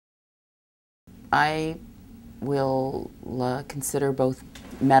I will consider both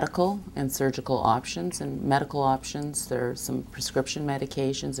medical and surgical options. And medical options, there are some prescription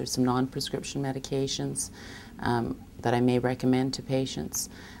medications, there's some non-prescription medications that I may recommend to patients.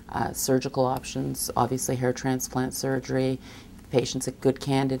 Surgical options, obviously hair transplant surgery. If the patient's a good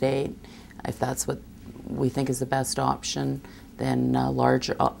candidate, if that's what we think is the best option, then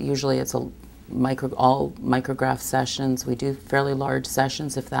larger, usually it's all micrograph sessions. We do fairly large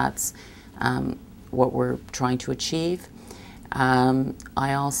sessions if that's what we're trying to achieve.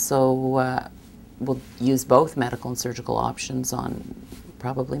 I also will use both medical and surgical options on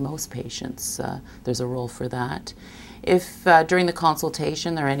probably most patients. There's a role for that. If during the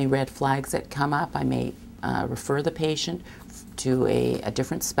consultation there are any red flags that come up, I may refer the patient to a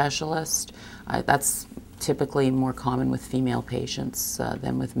different specialist. That's typically more common with female patients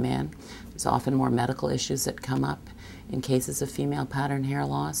than with men. There's often more medical issues that come up in cases of female pattern hair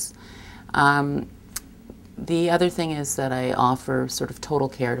loss. The other thing is that I offer sort of total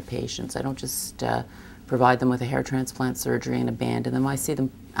care to patients. I don't just provide them with a hair transplant surgery and abandon them. I see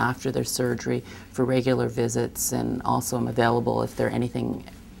them after their surgery for regular visits, and also I'm available if anything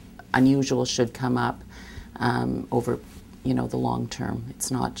unusual should come up over the long term.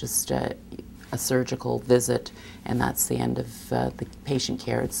 It's not just a surgical visit and that's the end of the patient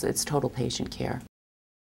care. It's total patient care.